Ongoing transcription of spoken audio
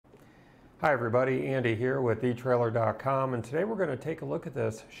Hi everybody, Andy here with etrailer.com, and today we're going to take a look at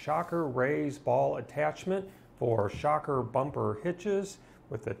this Shocker raised ball attachment for Shocker bumper hitches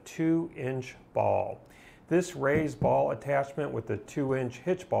with a 2-inch ball. This raised ball attachment with the 2-inch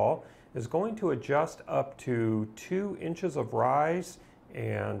hitch ball is going to adjust up to 2 inches of rise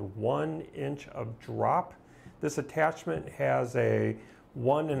and 1 inch of drop. This attachment has a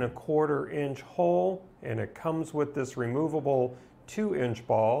 1 1/4 inch hole, and it comes with this removable 2-inch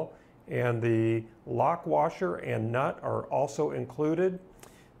ball, and the lock washer and nut are also included.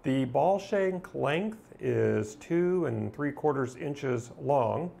 The ball shank length is 2 3/4 inches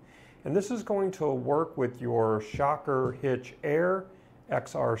long, and this is going to work with your Shocker Hitch Air,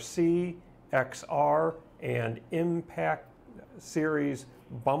 XRC, XR, and Impact series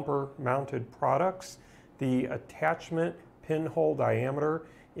bumper mounted products. The attachment pinhole diameter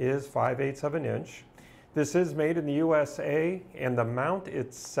is 5/8 of an inch. This is made in the USA, and the mount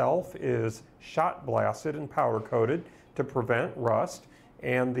itself is shot blasted and powder coated to prevent rust,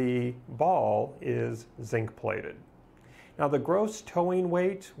 and the ball is zinc plated. Now, the gross towing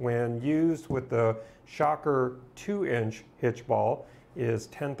weight when used with the Shocker 2-inch hitch ball is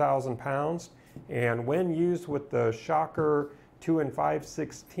 10,000 pounds, and when used with the Shocker 2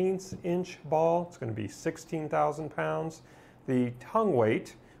 5/16 inch ball, it's going to be 16,000 pounds. The tongue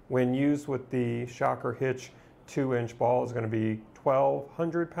weight when used with the Shocker Hitch 2-inch ball is going to be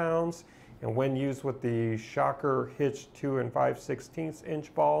 1,200 pounds, and when used with the Shocker Hitch 2 5/16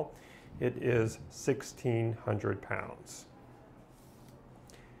 inch ball, it is 1,600 pounds.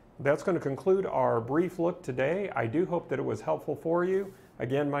 That's going to conclude our brief look today. I do hope that it was helpful for you.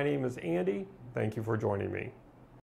 Again, my name is Andy. Thank you for joining me.